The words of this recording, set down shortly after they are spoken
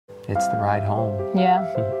It's the ride home. Yeah.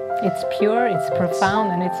 It's pure, it's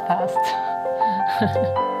profound, and it's fast.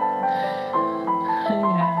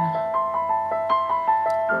 Yeah.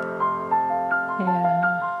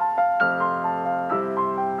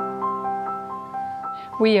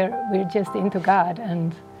 Yeah. We're just into God,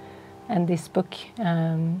 and this book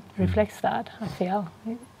reflects that, I feel.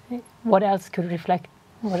 What else could reflect,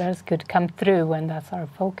 what else could come through when that's our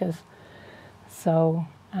focus? So,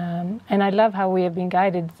 and I love how we have been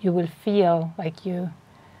guided. You will feel like you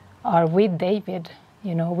are with David.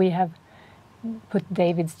 You know, we have put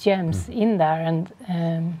David's gems in there,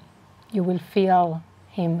 and you will feel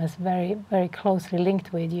him as very, very closely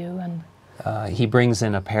linked with you. And he brings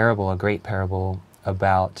in a parable, a great parable,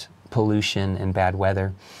 about pollution and bad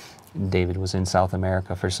weather. David was in South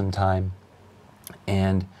America for some time,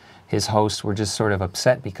 and his hosts were just sort of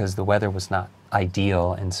upset because the weather was not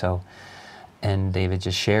ideal, and David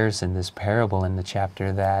just shares in this parable in the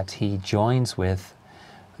chapter that he joins with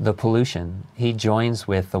the pollution. He joins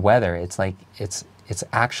with the weather. It's like it's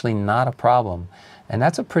actually not a problem, and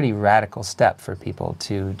that's a pretty radical step for people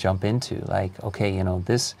to jump into. Like, okay, you know,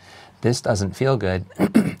 this doesn't feel good.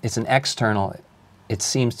 It's an external. It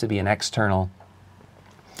seems to be an external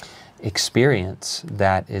experience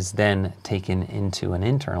that is then taken into an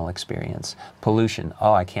internal experience. Pollution.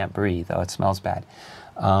 Oh, I can't breathe. Oh, it smells bad.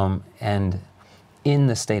 And in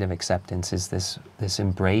the state of acceptance is this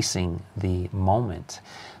embracing the moment.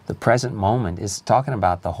 The present moment is talking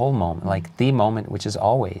about the whole moment, like the moment which is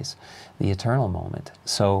always the eternal moment.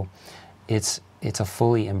 So it's a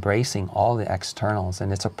fully embracing all the externals,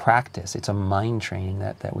 and it's a practice, it's a mind training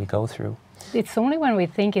that we go through. it's only when we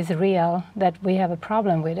think it's real that we have a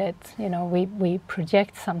problem with it. You know, we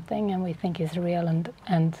project something and we think it's real,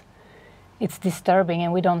 and it's disturbing,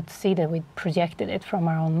 and we don't see that we projected it from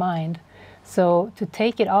our own mind. So to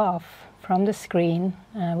take it off from the screen,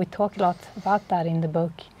 we talk a lot about that in the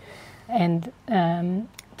book, and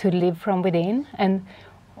to live from within, and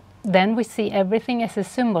then we see everything as a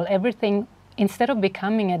symbol. Everything, instead of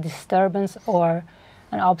becoming a disturbance or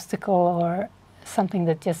an obstacle or something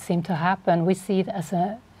that just seemed to happen, we see it as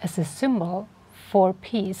a symbol for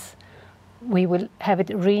peace. We will have it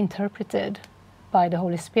reinterpreted by the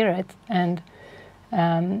Holy Spirit, and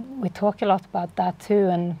we talk a lot about that too.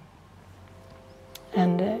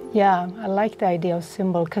 And yeah, I like the idea of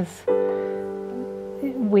symbol, because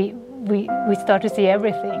we start to see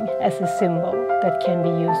everything as a symbol that can be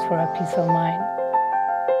used for our peace of mind.